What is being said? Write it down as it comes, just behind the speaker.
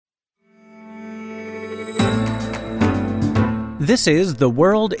This is The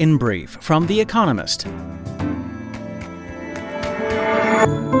World in Brief from The Economist.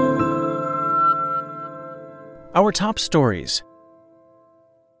 Our top stories.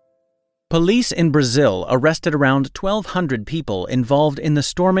 Police in Brazil arrested around 1,200 people involved in the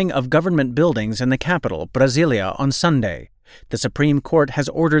storming of government buildings in the capital, Brasília, on Sunday. The Supreme Court has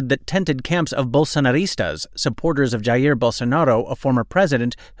ordered that tented camps of Bolsonaristas, supporters of Jair Bolsonaro, a former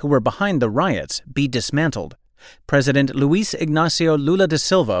president who were behind the riots, be dismantled. President Luiz Inácio Lula da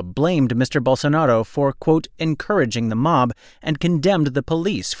Silva blamed Mr. Bolsonaro for, quote, encouraging the mob and condemned the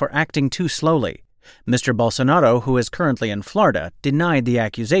police for acting too slowly. Mr. Bolsonaro, who is currently in Florida, denied the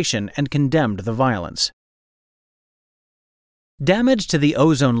accusation and condemned the violence. Damage to the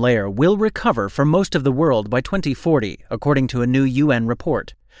ozone layer will recover for most of the world by 2040, according to a new UN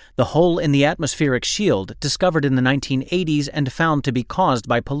report. The hole in the atmospheric shield, discovered in the 1980s and found to be caused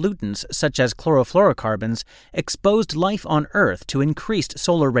by pollutants such as chlorofluorocarbons, exposed life on Earth to increased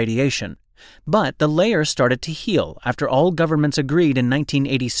solar radiation. But the layer started to heal after all governments agreed in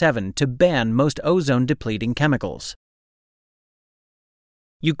 1987 to ban most ozone-depleting chemicals.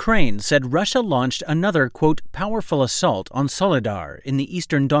 Ukraine said Russia launched another, quote, powerful assault on Soledar in the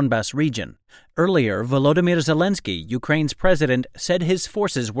eastern Donbas region. Earlier, Volodymyr Zelensky, Ukraine's president, said his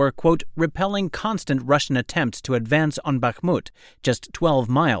forces were, quote, repelling constant Russian attempts to advance on Bakhmut, just 12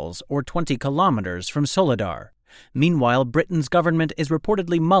 miles or 20 kilometers from Soledar. Meanwhile, Britain's government is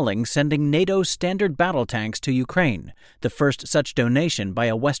reportedly mulling sending NATO standard battle tanks to Ukraine, the first such donation by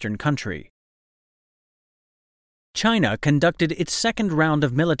a Western country. China conducted its second round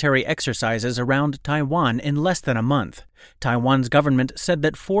of military exercises around Taiwan in less than a month. Taiwan's government said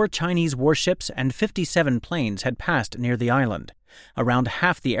that 4 Chinese warships and 57 planes had passed near the island. Around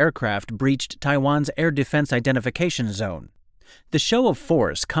half the aircraft breached Taiwan's air defense identification zone. The show of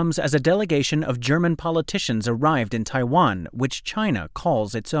force comes as a delegation of German politicians arrived in Taiwan, which China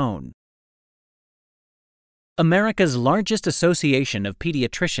calls its own. America's largest association of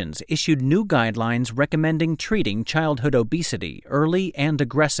pediatricians issued new guidelines recommending treating childhood obesity early and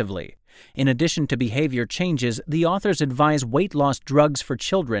aggressively. In addition to behavior changes, the authors advise weight loss drugs for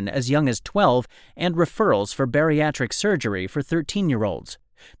children as young as 12 and referrals for bariatric surgery for 13-year-olds.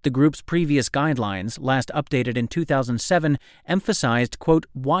 The group's previous guidelines, last updated in 2007, emphasized, quote,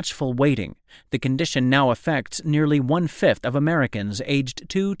 watchful waiting. The condition now affects nearly 1/5 of Americans aged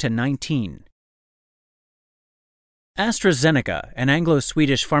 2 to 19. AstraZeneca, an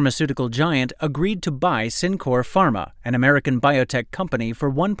Anglo-Swedish pharmaceutical giant, agreed to buy Cincor Pharma, an American biotech company,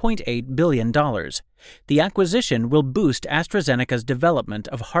 for $1.8 billion. The acquisition will boost AstraZeneca's development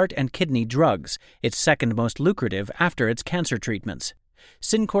of heart and kidney drugs, its second most lucrative after its cancer treatments.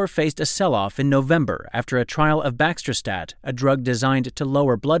 Cincor faced a sell-off in November after a trial of Baxdrostat, a drug designed to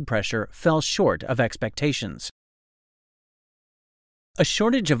lower blood pressure, fell short of expectations. A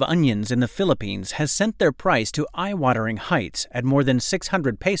shortage of onions in the Philippines has sent their price to eye-watering heights at more than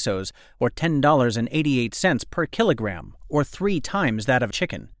 600 pesos, or $10.88 per kilogram, or 3 times that of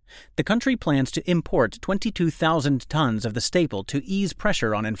chicken. The country plans to import 22,000 tons of the staple to ease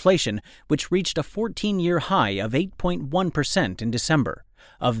pressure on inflation, which reached a 14-year high of 8.1% in December.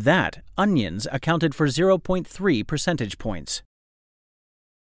 Of that, onions accounted for 0.3 percentage points.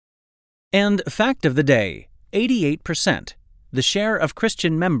 And fact of the day, 88%. The share of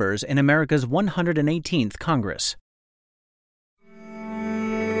Christian members in America's 118th Congress.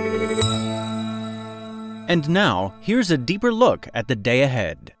 And now, here's a deeper look at the day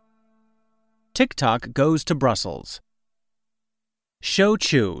ahead. TikTok goes to Brussels. Shou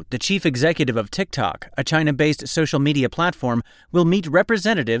Chu, the chief executive of TikTok, a China-based social media platform, will meet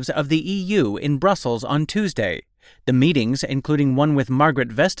representatives of the EU in Brussels on Tuesday. The meetings, including one with Margaret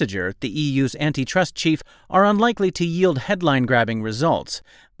Vestager, the EU's antitrust chief, are unlikely to yield headline-grabbing results,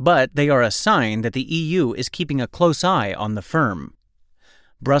 but they are a sign that the EU is keeping a close eye on the firm.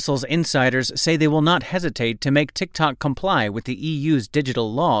 Brussels insiders say they will not hesitate to make TikTok comply with the EU's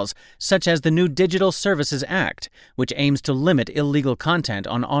digital laws, such as the new Digital Services Act, which aims to limit illegal content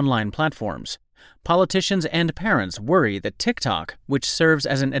on online platforms. Politicians and parents worry that TikTok, which serves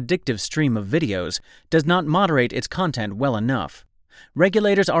as an addictive stream of videos, does not moderate its content well enough.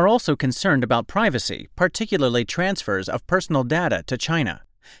 Regulators are also concerned about privacy, particularly transfers of personal data to China.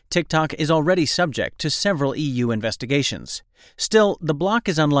 TikTok is already subject to several EU investigations. Still, the bloc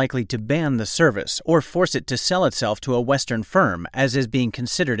is unlikely to ban the service or force it to sell itself to a Western firm, as is being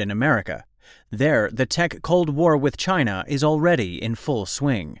considered in America. There, the tech Cold War with China is already in full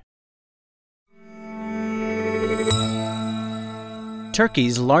swing.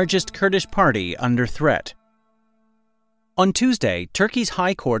 Turkey's largest Kurdish party under threat. On Tuesday, Turkey's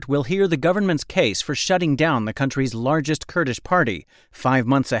High Court will hear the government's case for shutting down the country's largest Kurdish party, 5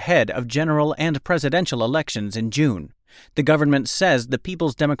 months ahead of general and presidential elections in June. The government says the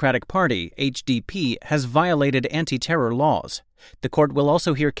People's Democratic Party, HDP, has violated anti-terror laws. The court will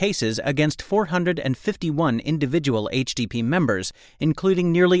also hear cases against 451 individual HDP members,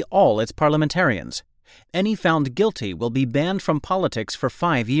 including nearly all its parliamentarians. Any found guilty will be banned from politics for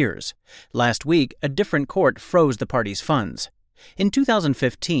 5 years. Last week, a different court froze the party's funds. In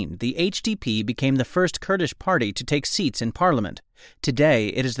 2015, the HDP became the first Kurdish party to take seats in parliament. Today,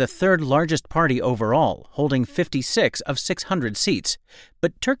 it is the third largest party overall, holding 56 of 600 seats.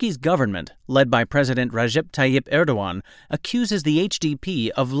 But Turkey's government, led by President Recep Tayyip Erdogan, accuses the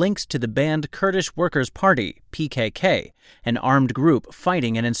HDP of links to the banned Kurdish Workers' Party, PKK, an armed group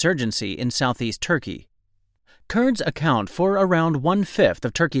fighting an insurgency in southeast Turkey. Kurds account for around 1/5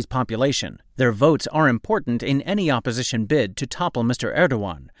 of Turkey's population. Their votes are important in any opposition bid to topple Mr.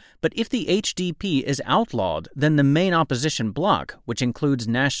 Erdogan. But if the HDP is outlawed, then the main opposition bloc, which includes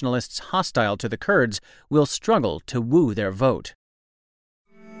nationalists hostile to the Kurds, will struggle to woo their vote.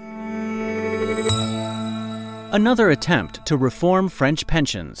 Another attempt to reform French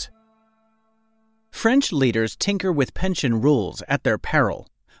pensions. French leaders tinker with pension rules at their peril.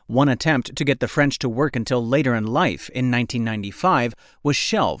 One attempt to get the French to work until later in life in 1995 was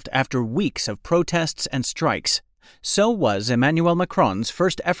shelved after weeks of protests and strikes. So was Emmanuel Macron's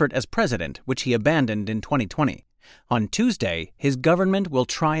first effort as president, which he abandoned in 2020. On Tuesday, his government will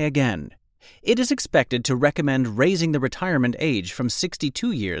try again. It is expected to recommend raising the retirement age from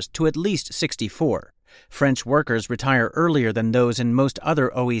 62 years to at least 64. French workers retire earlier than those in most other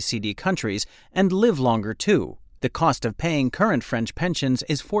OECD countries and live longer too. The cost of paying current French pensions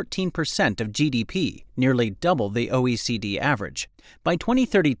is 14% of GDP, nearly double the OECD average. By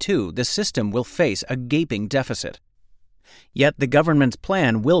 2032, the system will face a gaping deficit. Yet the government's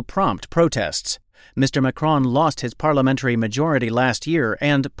plan will prompt protests. Mr. Macron lost his parliamentary majority last year,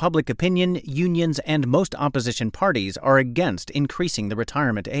 and public opinion, unions, and most opposition parties are against increasing the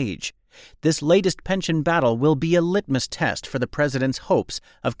retirement age. This latest pension battle will be a litmus test for the president's hopes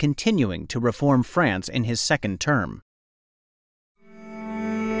of continuing to reform France in his second term.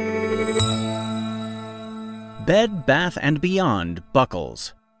 Bed Bath & Beyond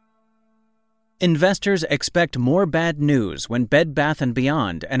buckles. Investors expect more bad news when Bed Bath &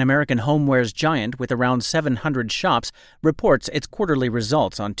 Beyond, an American homewares giant with around 700 shops, reports its quarterly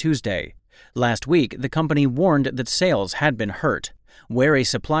results on Tuesday. Last week, the company warned that sales had been hurt. Wary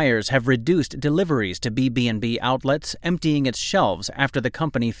suppliers have reduced deliveries to BB&B outlets, emptying its shelves after the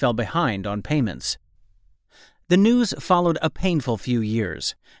company fell behind on payments. The news followed a painful few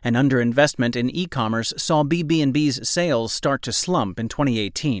years. An underinvestment in e-commerce saw BB&B's sales start to slump in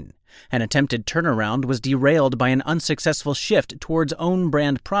 2018. An attempted turnaround was derailed by an unsuccessful shift towards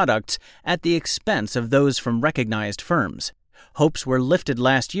own-brand products at the expense of those from recognized firms. Hopes were lifted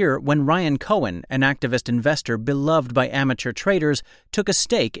last year when Ryan Cohen, an activist investor beloved by amateur traders, took a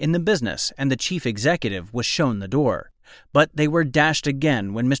stake in the business and the chief executive was shown the door. But they were dashed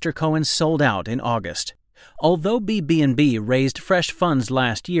again when Mr. Cohen sold out in August. Although BB&B raised fresh funds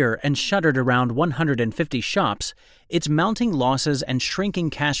last year and shuttered around 150 shops, its mounting losses and shrinking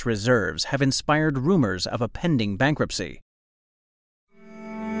cash reserves have inspired rumors of a pending bankruptcy.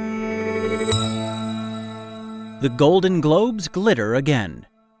 The Golden Globes glitter again.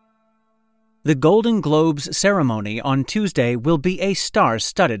 The Golden Globes ceremony on Tuesday will be a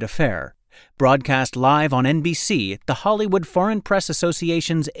star-studded affair. Broadcast live on NBC, the Hollywood Foreign Press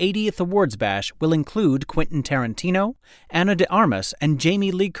Association's 80th Awards Bash will include Quentin Tarantino, Ana de Armas, and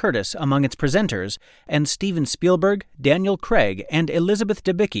Jamie Lee Curtis among its presenters, and Steven Spielberg, Daniel Craig, and Elizabeth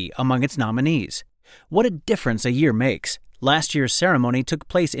Debicki among its nominees. What a difference a year makes! Last year's ceremony took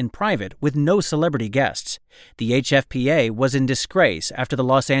place in private with no celebrity guests. The HFPA was in disgrace after the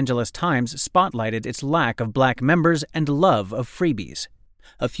Los Angeles Times spotlighted its lack of black members and love of freebies.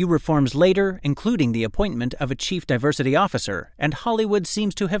 A few reforms later, including the appointment of a chief diversity officer, and Hollywood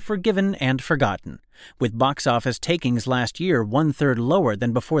seems to have forgiven and forgotten. With box office takings last year 1/3 lower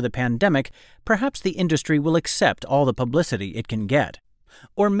than before the pandemic, perhaps the industry will accept all the publicity it can get.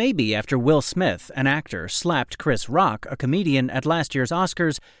 Or maybe after Will Smith, an actor, slapped Chris Rock, a comedian, at last year's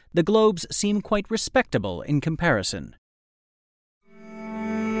Oscars, the Globes seem quite respectable in comparison.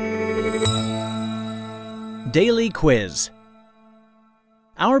 Daily Quiz.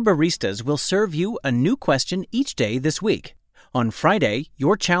 Our baristas will serve you a new question each day this week. On Friday,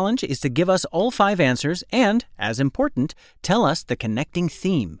 your challenge is to give us all 5 answers and, as important, tell us the connecting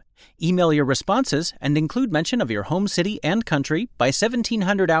theme. Email your responses and include mention of your home city and country by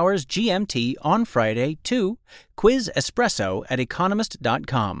 1700 hours GMT on Friday to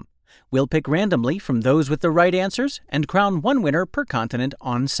quizespresso@economist.com. We'll pick randomly from those with the right answers and crown one winner per continent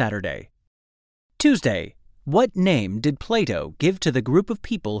on Saturday. Tuesday. What name did Plato give to the group of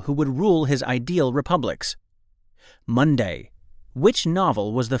people who would rule his ideal republics? Monday. Which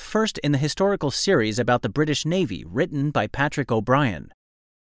novel was the first in the historical series about the British Navy written by Patrick O'Brian?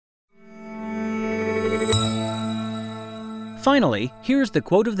 Finally, here's the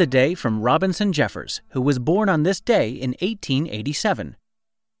quote of the day from Robinson Jeffers, who was born on this day in 1887.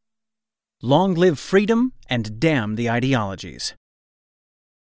 Long live freedom and damn the ideologies.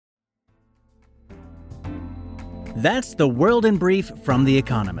 That's The World in Brief from The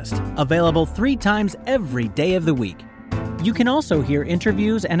Economist, available 3 times every day of the week. You can also hear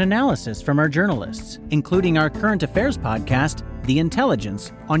interviews and analysis from our journalists, including our current affairs podcast, The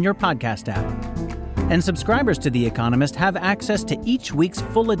Intelligence, on your podcast app. And subscribers to The Economist have access to each week's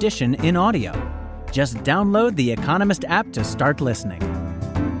full edition in audio. Just download the Economist app to start listening.